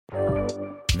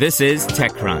This is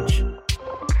TechCrunch.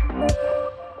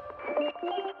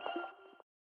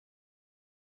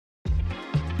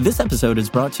 This episode is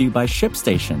brought to you by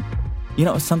ShipStation. You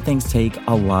know, some things take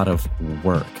a lot of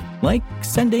work, like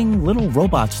sending little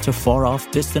robots to far-off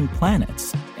distant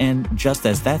planets. And just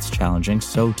as that's challenging,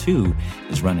 so too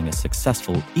is running a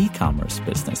successful e-commerce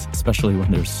business, especially when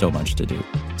there's so much to do.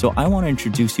 So I want to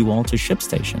introduce you all to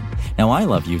ShipStation. Now, I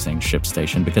love using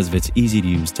ShipStation because of its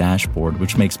easy-to-use dashboard,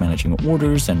 which makes managing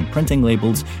orders and printing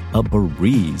labels a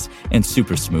breeze and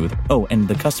super smooth. Oh, and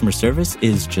the customer service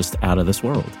is just out of this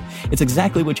world. It's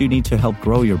exactly what you need to help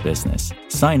grow your business.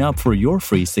 Sign up for your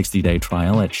free 60-day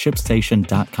trial at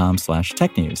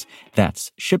shipstation.com/technews.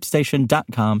 That's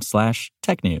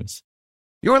shipstation.com/technews.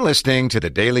 You're listening to the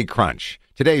Daily Crunch.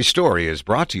 Today's story is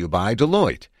brought to you by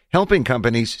Deloitte, helping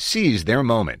companies seize their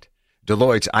moment.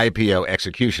 Deloitte's IPO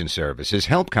execution services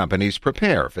help companies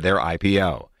prepare for their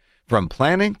IPO. From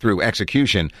planning through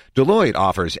execution, Deloitte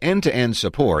offers end-to-end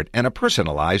support and a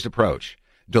personalized approach.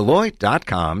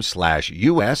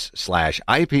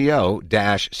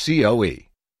 Deloitte.com/US/IPO-COE.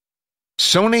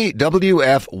 Sony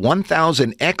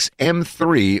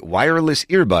WF-1000XM3 wireless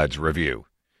earbuds review.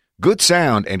 Good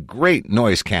sound and great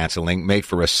noise canceling make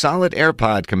for a solid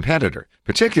AirPod competitor,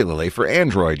 particularly for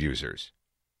Android users.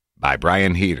 By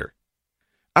Brian Heater.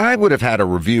 I would have had a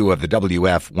review of the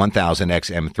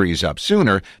WF-1000XM3s up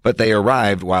sooner, but they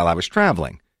arrived while I was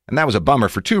traveling, and that was a bummer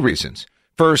for two reasons.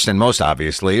 First, and most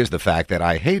obviously, is the fact that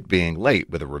I hate being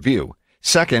late with a review.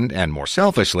 Second, and more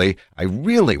selfishly, I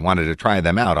really wanted to try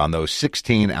them out on those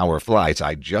 16-hour flights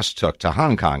I just took to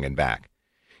Hong Kong and back.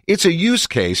 It's a use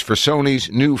case for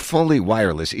Sony's new fully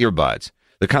wireless earbuds.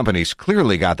 The company's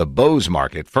clearly got the Bose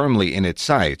market firmly in its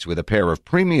sights with a pair of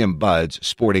premium buds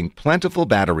sporting plentiful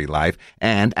battery life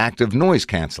and active noise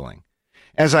canceling.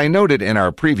 As I noted in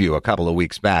our preview a couple of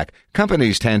weeks back,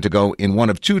 companies tend to go in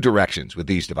one of two directions with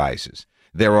these devices.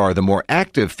 There are the more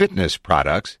active fitness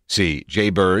products, see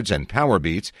Jaybirds and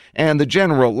Powerbeats, and the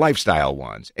general lifestyle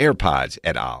ones, AirPods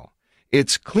et al.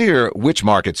 It's clear which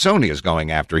market Sony is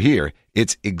going after here.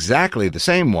 It's exactly the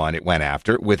same one it went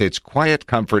after with its quiet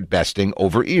comfort besting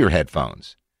over-ear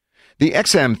headphones. The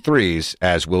XM3s,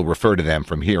 as we'll refer to them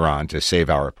from here on to save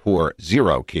our poor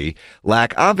zero key,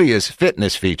 lack obvious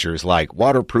fitness features like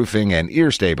waterproofing and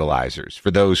ear stabilizers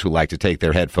for those who like to take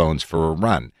their headphones for a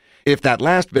run. If that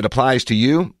last bit applies to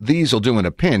you, these will do in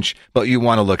a pinch, but you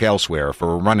want to look elsewhere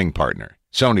for a running partner.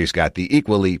 Sony's got the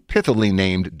equally pithily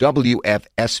named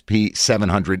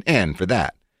WF-SP700N for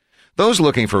that. Those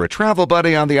looking for a travel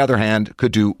buddy, on the other hand,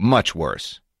 could do much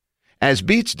worse. As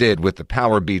Beats did with the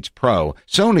Powerbeats Pro,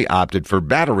 Sony opted for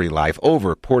battery life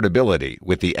over portability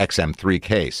with the XM3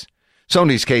 case.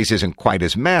 Sony's case isn't quite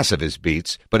as massive as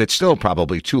Beats, but it's still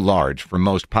probably too large for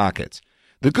most pockets.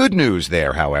 The good news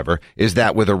there, however, is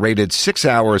that with a rated 6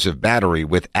 hours of battery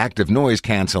with active noise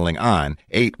canceling on,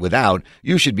 8 without,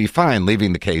 you should be fine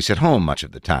leaving the case at home much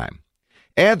of the time.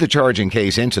 Add the charging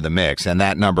case into the mix, and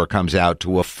that number comes out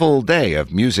to a full day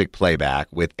of music playback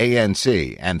with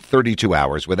ANC and 32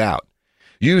 hours without.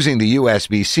 Using the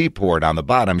USB-C port on the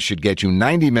bottom should get you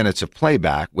 90 minutes of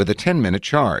playback with a 10-minute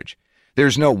charge.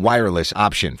 There's no wireless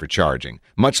option for charging.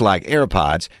 Much like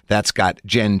AirPods, that's got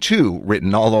Gen 2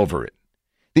 written all over it.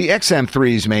 The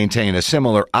XM3s maintain a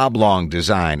similar oblong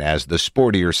design as the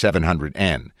sportier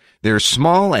 700N. They're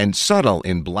small and subtle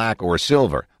in black or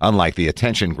silver, unlike the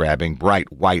attention-grabbing bright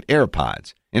white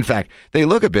AirPods. In fact, they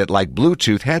look a bit like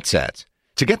Bluetooth headsets.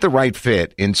 To get the right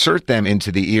fit, insert them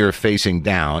into the ear facing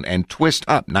down and twist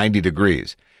up 90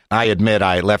 degrees. I admit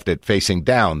I left it facing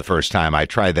down the first time I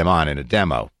tried them on in a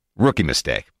demo. Rookie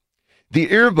mistake. The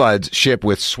earbuds ship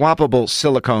with swappable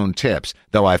silicone tips,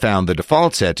 though I found the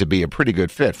default set to be a pretty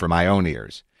good fit for my own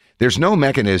ears. There's no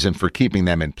mechanism for keeping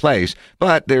them in place,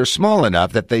 but they're small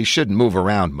enough that they shouldn't move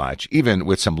around much, even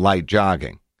with some light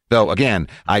jogging. Though, again,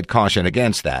 I'd caution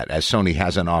against that, as Sony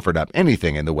hasn't offered up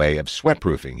anything in the way of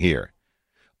sweatproofing here.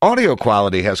 Audio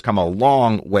quality has come a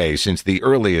long way since the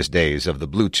earliest days of the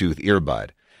Bluetooth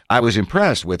earbud. I was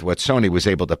impressed with what Sony was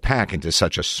able to pack into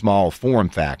such a small form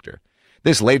factor.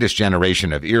 This latest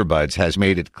generation of earbuds has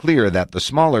made it clear that the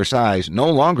smaller size no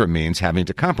longer means having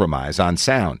to compromise on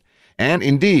sound. And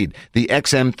indeed, the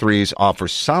XM3s offer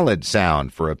solid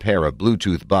sound for a pair of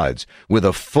Bluetooth buds with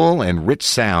a full and rich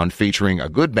sound featuring a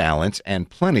good balance and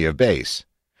plenty of bass.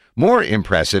 More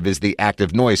impressive is the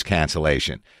active noise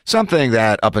cancellation, something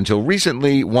that up until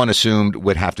recently one assumed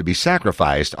would have to be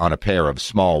sacrificed on a pair of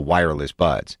small wireless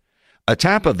buds. A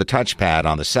tap of the touchpad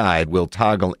on the side will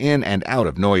toggle in and out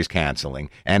of noise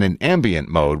canceling and an ambient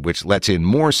mode which lets in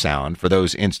more sound for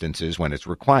those instances when it's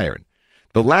required.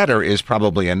 The latter is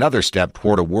probably another step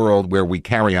toward a world where we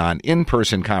carry on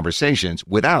in-person conversations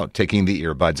without taking the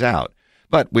earbuds out.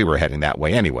 But we were heading that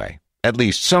way anyway. At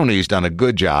least Sony's done a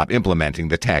good job implementing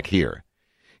the tech here.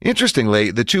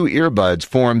 Interestingly, the two earbuds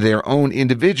form their own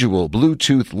individual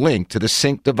Bluetooth link to the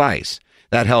sync device.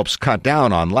 That helps cut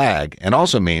down on lag and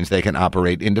also means they can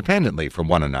operate independently from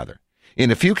one another. In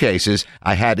a few cases,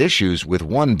 I had issues with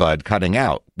one bud cutting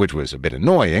out, which was a bit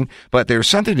annoying, but there's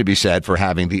something to be said for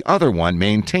having the other one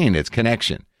maintain its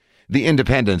connection. The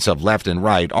independence of left and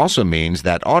right also means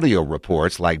that audio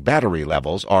reports like battery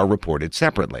levels are reported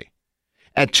separately.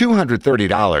 At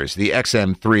 $230, the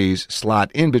XM3s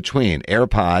slot in between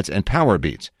AirPods and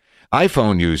PowerBeats.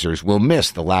 iPhone users will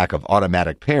miss the lack of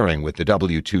automatic pairing with the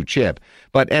W2 chip,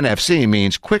 but NFC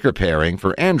means quicker pairing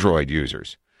for Android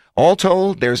users. All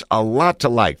told, there's a lot to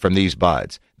like from these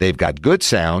buds. They've got good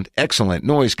sound, excellent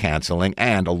noise canceling,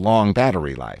 and a long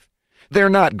battery life. They're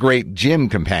not great gym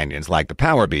companions like the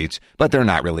PowerBeats, but they're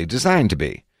not really designed to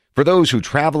be. For those who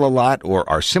travel a lot or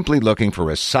are simply looking for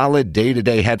a solid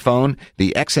day-to-day headphone,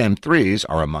 the XM3s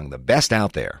are among the best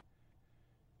out there.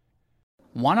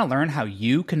 Want to learn how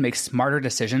you can make smarter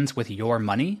decisions with your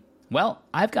money? Well,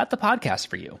 I've got the podcast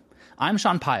for you. I'm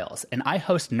Sean Piles, and I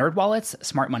host NerdWallet's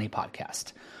Smart Money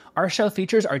Podcast. Our show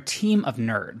features our team of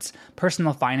nerds,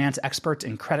 personal finance experts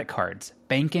in credit cards,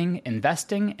 banking,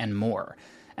 investing, and more.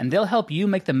 And they'll help you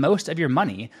make the most of your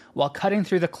money while cutting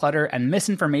through the clutter and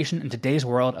misinformation in today's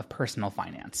world of personal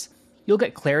finance. You'll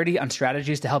get clarity on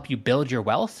strategies to help you build your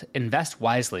wealth, invest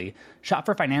wisely, shop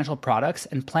for financial products,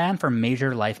 and plan for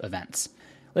major life events.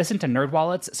 Listen to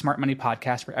NerdWallet's Smart Money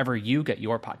Podcast wherever you get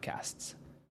your podcasts.